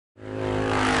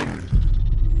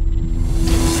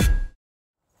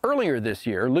Earlier this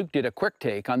year, Luke did a quick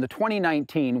take on the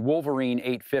 2019 Wolverine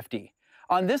 850.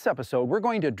 On this episode, we're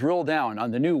going to drill down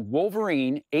on the new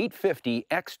Wolverine 850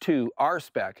 X2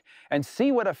 R-spec and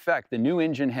see what effect the new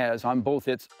engine has on both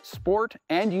its sport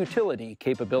and utility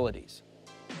capabilities.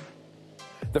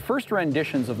 The first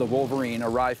renditions of the Wolverine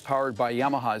arrived powered by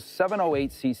Yamaha's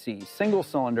 708cc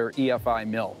single-cylinder EFI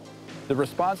mill. The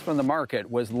response from the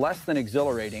market was less than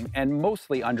exhilarating and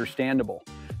mostly understandable.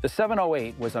 The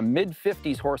 708 was a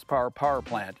mid-50s horsepower power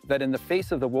plant that, in the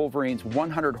face of the Wolverine's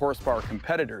 100 horsepower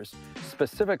competitors,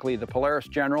 specifically the Polaris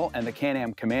General and the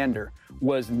Can-Am Commander,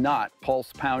 was not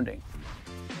pulse-pounding.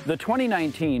 The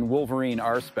 2019 Wolverine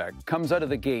R-spec comes out of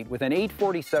the gate with an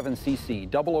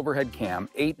 847cc double overhead cam,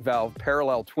 8-valve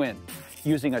parallel twin,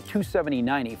 using a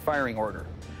 270/90 firing order.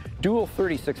 Dual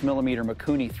 36mm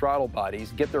Mikuni throttle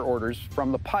bodies get their orders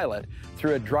from the pilot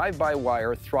through a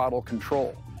drive-by-wire throttle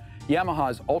control.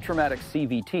 Yamaha's Ultramatic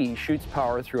CVT shoots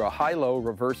power through a high-low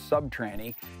reverse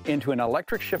sub-tranny into an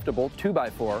electric shiftable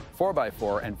 2x4,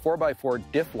 4x4, and 4x4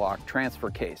 diff lock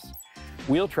transfer case.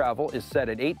 Wheel travel is set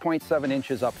at 8.7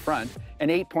 inches up front and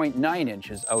 8.9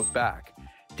 inches out back.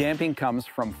 Damping comes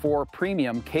from 4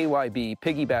 premium KYB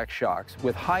piggyback shocks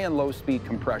with high and low speed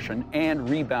compression and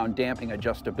rebound damping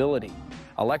adjustability.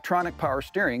 Electronic power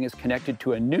steering is connected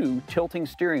to a new tilting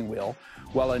steering wheel,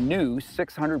 while a new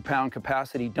 600-pound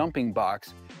capacity dumping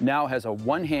box now has a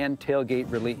one-hand tailgate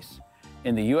release.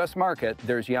 In the US market,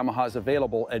 there's Yamaha's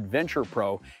available Adventure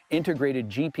Pro integrated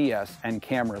GPS and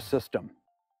camera system.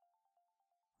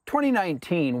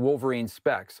 2019 Wolverine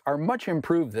specs are much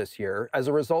improved this year as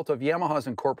a result of Yamaha's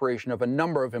incorporation of a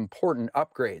number of important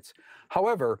upgrades.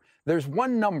 However, there's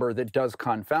one number that does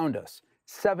confound us: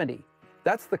 70.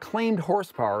 That's the claimed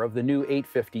horsepower of the new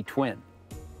 850 Twin.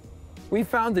 We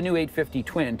found the new 850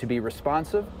 Twin to be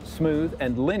responsive, smooth,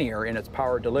 and linear in its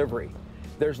power delivery.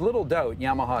 There's little doubt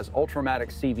Yamaha's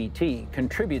Ultramatic CVT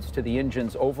contributes to the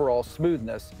engine's overall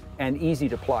smoothness and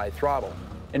easy-to-ply throttle.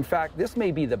 In fact, this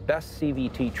may be the best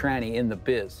CVT tranny in the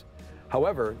biz.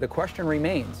 However, the question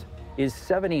remains, is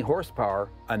 70 horsepower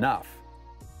enough?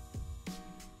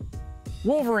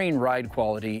 Wolverine ride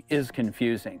quality is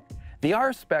confusing. The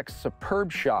R-spec's superb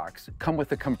shocks come with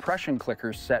the compression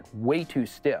clickers set way too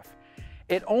stiff.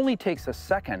 It only takes a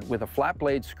second with a flat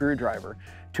blade screwdriver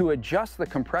to adjust the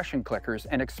compression clickers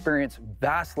and experience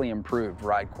vastly improved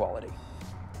ride quality.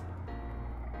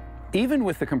 Even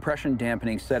with the compression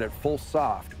dampening set at full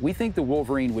soft, we think the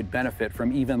Wolverine would benefit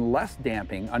from even less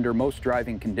damping under most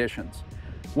driving conditions.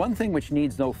 One thing which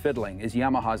needs no fiddling is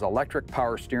Yamaha's electric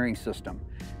power steering system.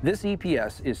 This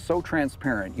EPS is so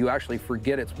transparent you actually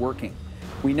forget it's working.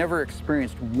 We never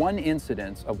experienced one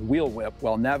incidence of wheel whip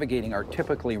while navigating our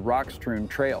typically rock-strewn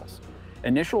trails.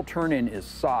 Initial turn-in is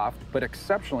soft but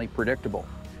exceptionally predictable.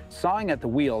 Sawing at the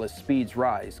wheel as speeds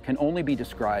rise can only be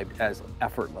described as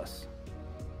effortless.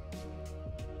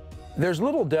 There's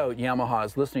little doubt Yamaha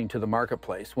is listening to the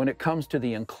marketplace when it comes to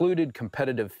the included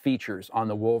competitive features on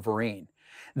the Wolverine.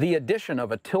 The addition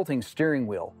of a tilting steering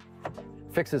wheel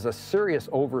fixes a serious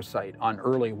oversight on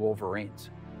early Wolverines.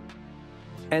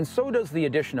 And so does the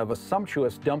addition of a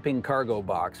sumptuous dumping cargo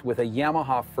box with a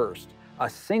Yamaha first, a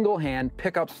single-hand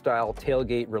pickup-style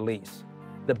tailgate release.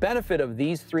 The benefit of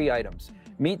these three items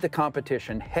meet the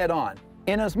competition head-on.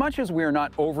 Inasmuch as we are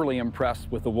not overly impressed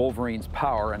with the Wolverine's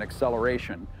power and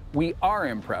acceleration, we are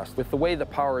impressed with the way the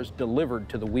power is delivered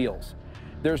to the wheels.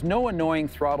 There's no annoying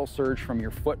throttle surge from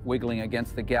your foot wiggling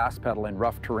against the gas pedal in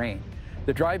rough terrain.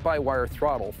 The drive-by-wire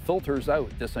throttle filters out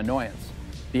this annoyance.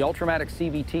 The Ultramatic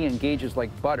CVT engages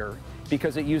like butter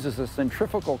because it uses a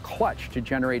centrifugal clutch to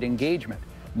generate engagement,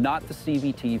 not the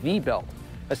CVT V-belt.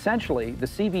 Essentially, the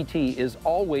CVT is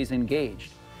always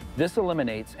engaged. This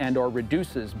eliminates and/or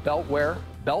reduces belt wear,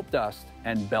 belt dust,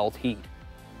 and belt heat.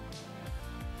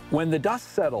 When the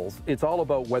dust settles, it's all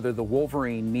about whether the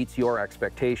Wolverine meets your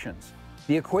expectations.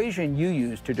 The equation you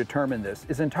use to determine this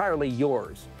is entirely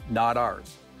yours, not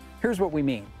ours. Here's what we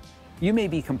mean. You may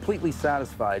be completely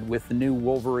satisfied with the new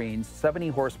Wolverine's 70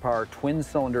 horsepower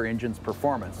twin-cylinder engine's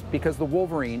performance because the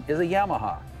Wolverine is a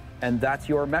Yamaha, and that's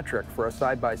your metric for a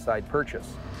side-by-side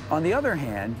purchase. On the other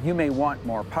hand, you may want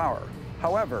more power.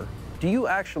 However, do you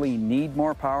actually need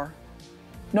more power?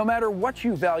 No matter what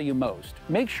you value most,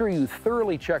 make sure you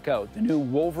thoroughly check out the new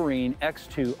Wolverine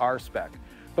X2 R-spec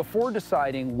before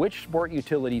deciding which sport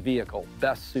utility vehicle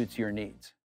best suits your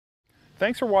needs.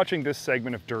 Thanks for watching this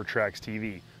segment of Dirt Trax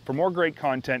TV. For more great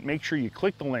content, make sure you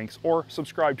click the links or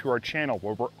subscribe to our channel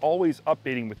where we're always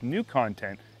updating with new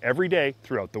content every day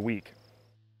throughout the week.